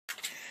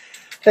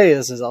Hey,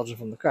 this is Algin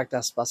from the Cracked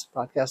Ass Plastic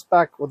Podcast,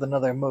 back with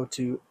another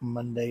MOTU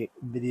Monday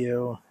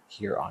video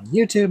here on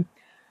YouTube.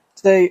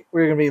 Today,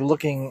 we're going to be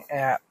looking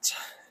at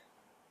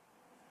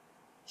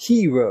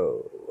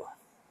Hero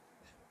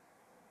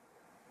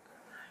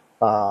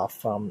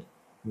from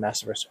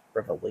Masterverse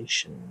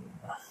Revelation.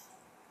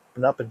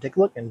 Open up and take a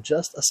look in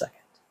just a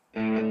second.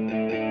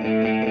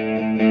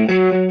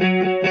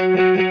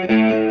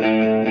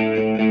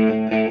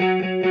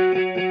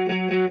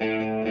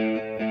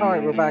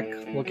 Alright, we're back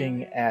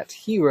looking at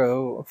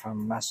Hero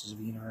from Masters of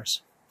the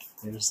Universe.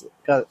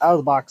 Got it out of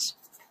the box.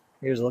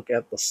 Here's a look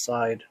at the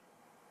side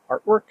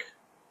artwork.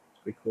 It's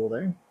pretty cool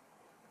there.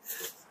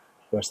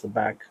 Of course, the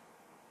back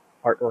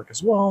artwork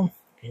as well.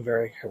 Looking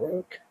very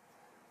heroic.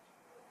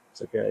 It's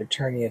like a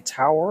Eternia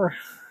Tower.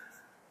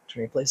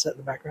 Eternia playset in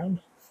the background.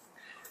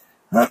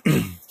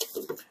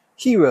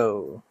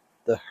 Hero,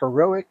 the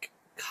heroic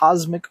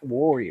cosmic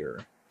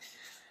warrior.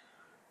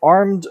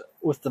 Armed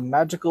with the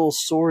magical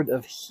sword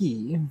of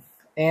He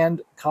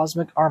and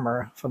cosmic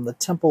armor from the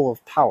Temple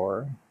of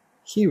Power,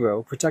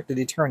 Hero protected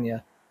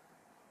Eternia.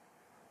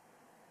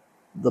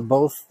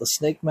 Both the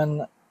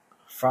Snakemen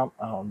from...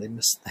 Oh, they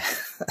missed...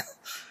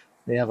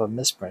 They have a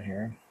misprint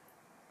here.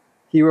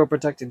 Hero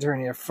protected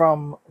Eternia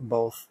from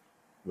both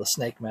the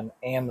Snakemen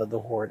and the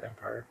Horde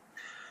Empire.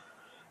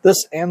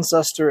 This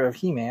ancestor of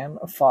He-Man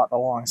fought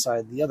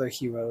alongside the other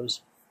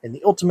heroes in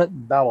the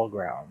ultimate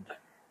battleground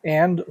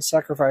and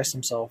sacrificed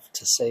himself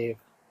to save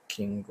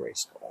King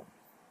Grayskull.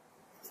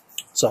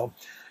 So,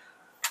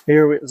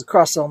 here is a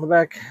cross-sell on the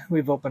back.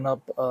 We've opened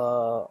up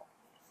all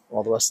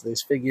the rest of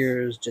these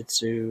figures: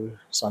 Jitsu,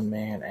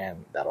 Sunman,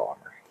 and Battle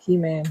Armor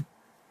He-Man. Of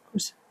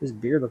course, his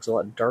beard looks a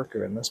lot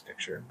darker in this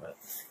picture, but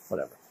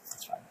whatever,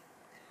 that's fine.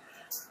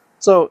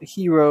 So,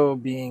 Hero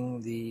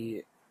being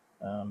the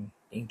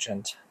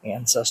ancient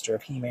ancestor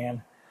of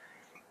He-Man,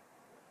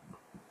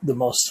 the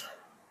most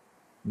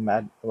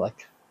I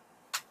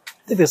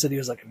think they said he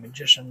was like a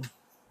magician,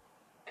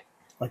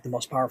 like the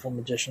most powerful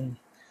magician.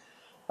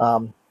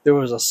 There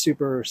was a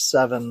Super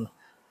 7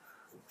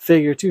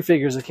 figure, 2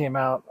 figures that came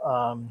out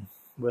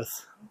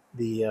with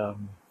the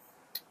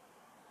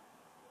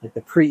like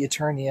the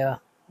pre-Eternia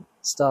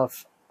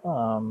stuff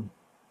 10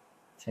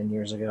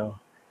 years ago.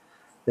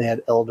 They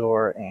had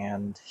Eldor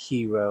and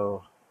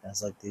Hero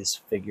as like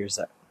these figures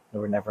that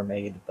were never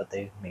made, but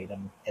they made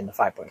them in the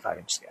 5.5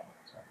 inch scale.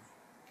 So,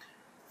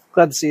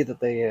 glad to see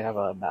that they have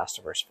a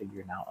Masterverse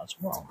figure now as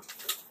well.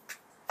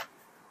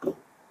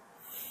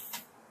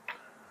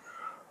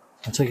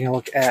 I'm taking a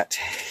look at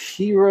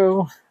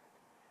Hero.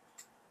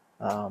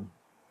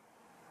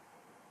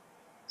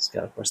 It's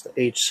got, of course, the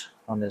H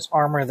on his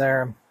armor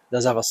there. It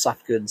does have a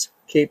soft goods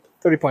cape,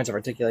 30 points of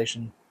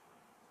articulation.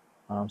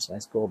 Some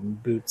nice golden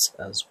boots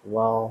as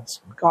well.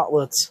 Some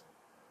gauntlets.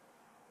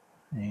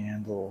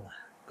 And a little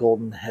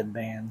golden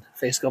headband.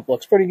 Face sculpt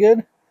looks pretty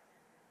good.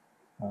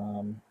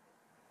 Photo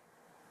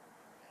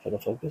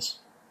focus.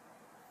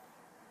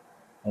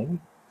 Maybe.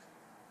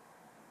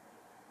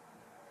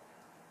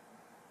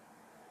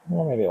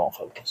 Well, maybe it won't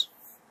focus.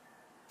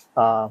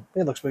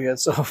 It looks pretty good.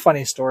 So,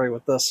 funny story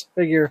with this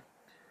figure.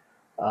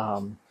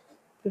 I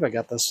think I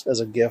got this as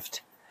a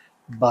gift,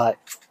 but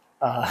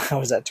I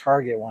was at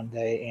Target one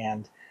day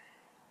and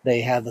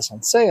they had this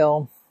on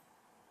sale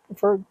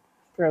for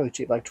fairly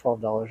cheap, like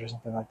 $12 or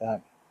something like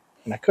that.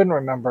 And I couldn't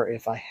remember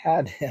if I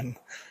had him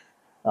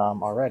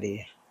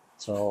already.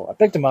 So I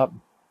picked him up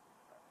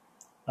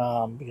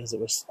because it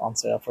was on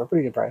sale for a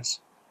pretty good price.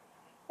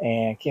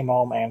 And came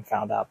home and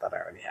found out that I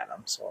already had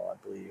him. So I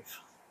believe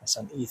my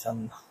son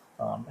Ethan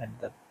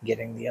ended up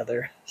getting the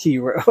other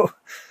Hero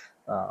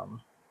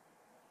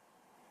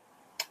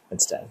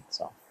instead.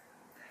 So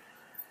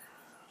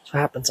it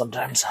happens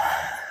sometimes.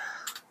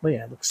 But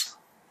yeah, it looks...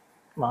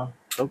 Come on,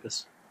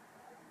 focus.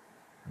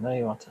 I know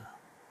you want to.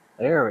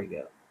 There we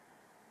go.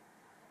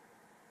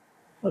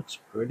 Looks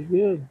pretty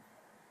good.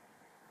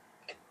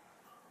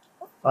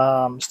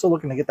 Still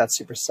looking to get that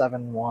Super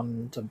 7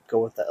 one to go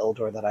with the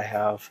Eldor that I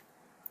have.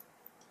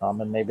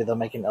 And maybe they'll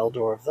make an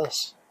Eldor of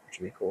this, which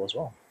would be cool as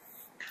well.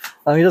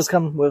 He does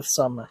come with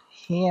some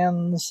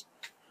hands.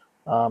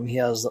 He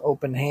has the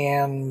open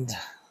hand,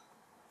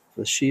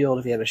 the shield,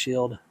 if he had a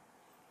shield,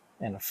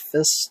 and a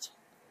fist.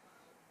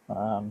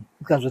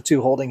 He comes with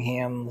 2 holding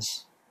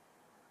hands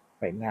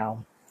right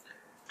now.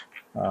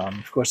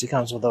 Of course, he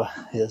comes with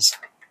his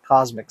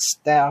cosmic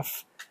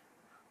staff,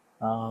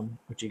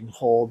 which you can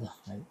hold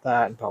like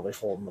that and probably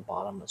hold in the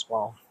bottom as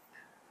well.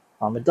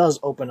 It does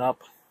open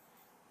up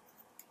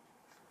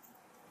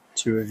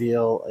to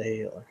reveal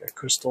a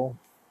crystal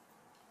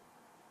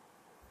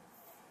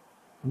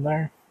in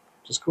there,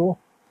 which is cool.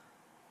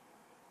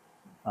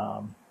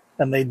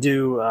 And they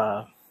do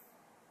on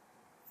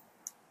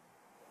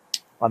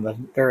the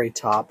very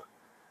top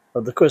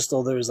of the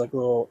crystal, there's like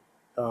little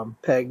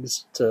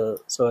pegs so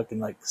it can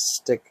like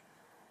stick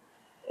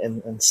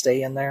and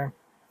stay in there.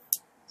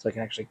 So I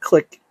can actually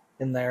click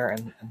in there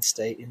and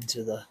stay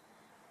into the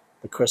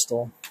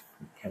crystal.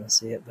 You can kind of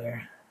see it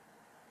there.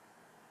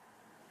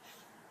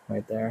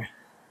 Right there.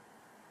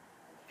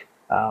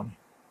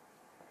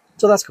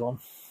 So that's cool.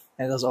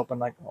 and it does open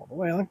like all the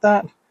way like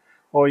that,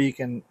 or you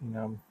can, you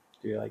know,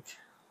 do like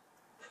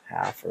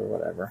half or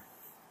whatever.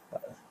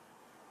 But,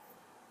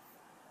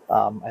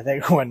 I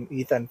think when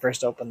Ethan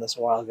first opened this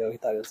a while ago, he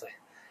thought it was like,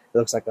 it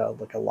looks like a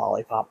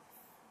lollipop.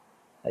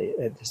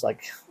 It just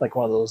like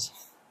one of those,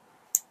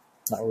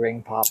 not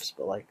ring pops,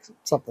 but like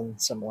something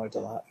similar to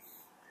that,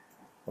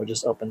 where it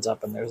just opens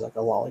up and there's like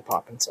a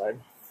lollipop inside.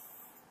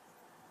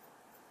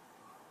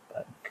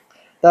 But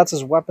that's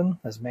his weapon,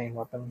 his main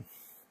weapon.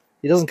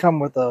 He doesn't come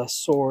with a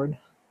sword,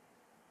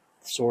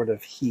 sword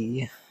of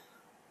he,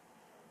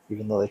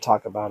 even though they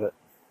talk about it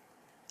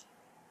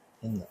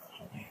in the,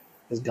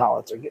 his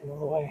gauntlets are getting in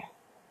the way.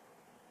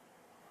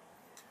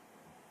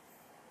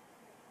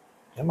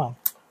 Come on.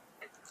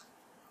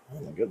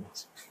 Oh my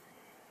goodness.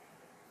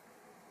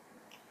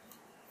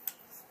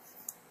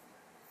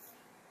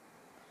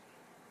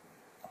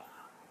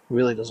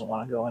 Really doesn't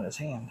want to go in his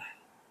hand.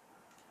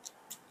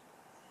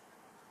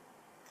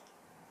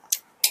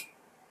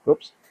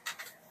 Whoops.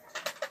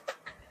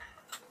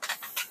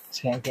 His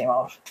hand came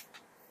off.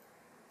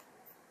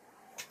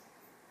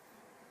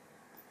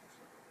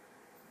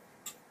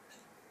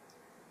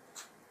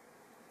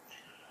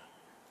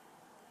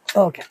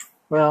 Okay,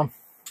 well,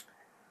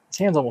 his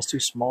hand's almost too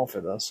small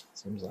for this,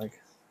 seems like.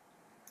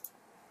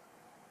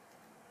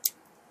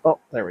 Oh,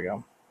 there we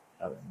go.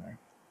 Got it in there.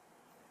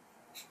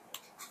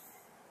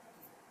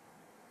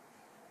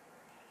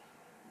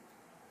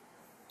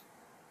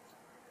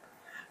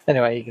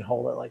 Anyway, you can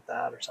hold it like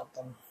that or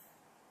something.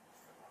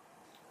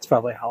 It's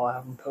probably how I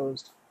have them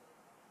posed.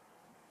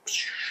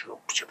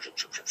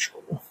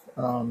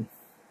 But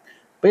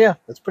yeah,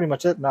 that's pretty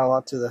much it. Not a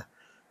lot to the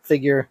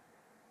figure.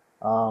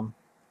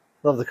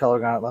 Love the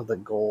color on it. Love the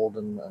gold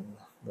and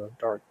the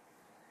dark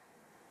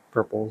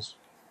purples.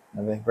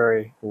 Everything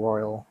very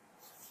royal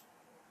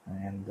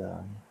and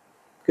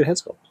good head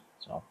sculpt.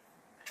 So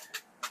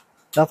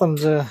nothing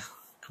to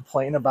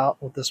complain about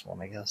with this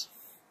one, I guess.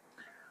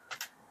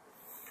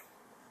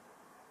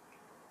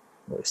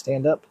 Will he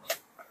stand up?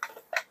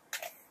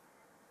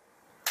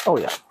 Oh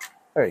yeah,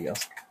 there he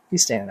goes.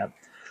 He's standing up.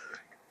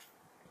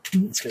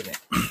 Excuse me.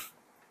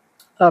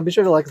 Be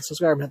sure to like and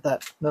subscribe and hit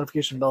that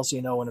notification bell so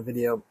you know when a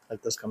video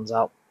like this comes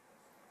out,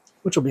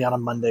 which will be on a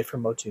Monday for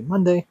MOTU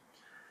Monday.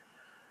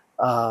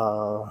 Be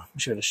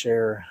sure to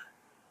share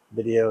the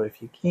video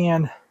if you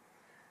can.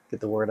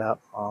 Get the word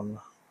out on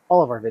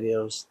all of our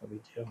videos that we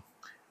do.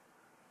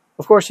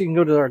 Of course, you can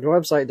go to our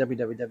website,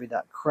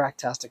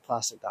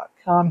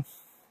 www.cracktasticplastic.com.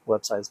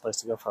 Website is the place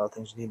to go for all the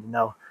things you need to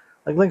know,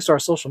 like links to our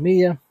social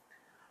media,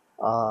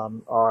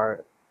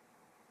 our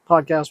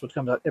podcast, which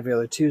comes out every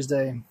other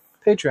Tuesday,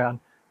 Patreon.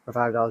 For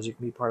 $5, you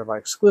can be part of our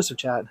exclusive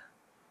chat,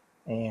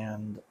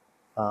 and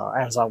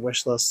Amazon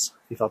wish lists.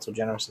 If you felt so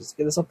generous as to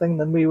get us something,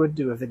 then we would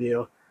do a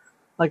video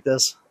like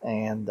this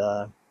and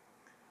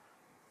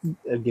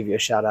give you a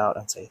shout out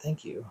and say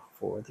thank you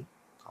for the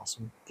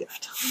awesome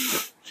gift.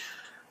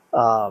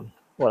 What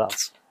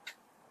else?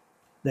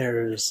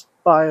 There's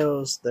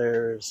bios.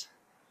 There's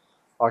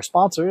our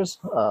sponsors,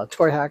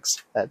 Toy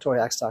Hacks at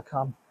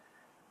toyhacks.com,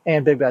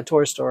 and Big Bad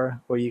Toy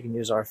Store, where you can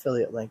use our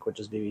affiliate link, which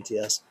is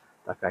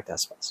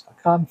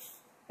bbts.cracktasticplastic.com,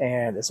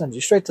 and it sends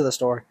you straight to the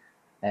store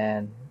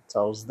and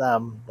tells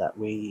them that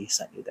we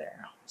sent you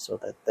there, so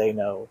that they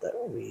know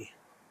that we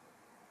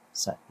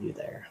sent you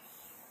there.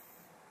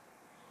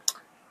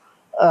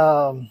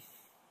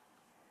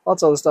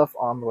 Lots of other stuff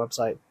on the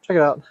website. Check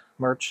it out,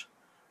 merch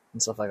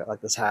and stuff like that, like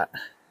this hat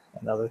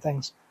and other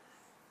things.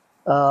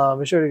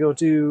 Be sure to go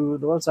to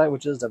the website,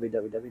 which is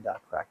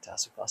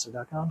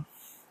www.cracktasticplastic.com.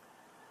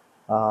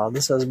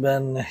 This has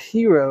been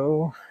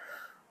Hero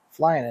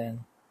flying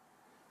in,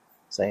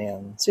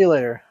 saying see you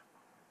later,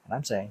 and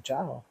I'm saying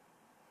ciao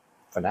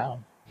for now.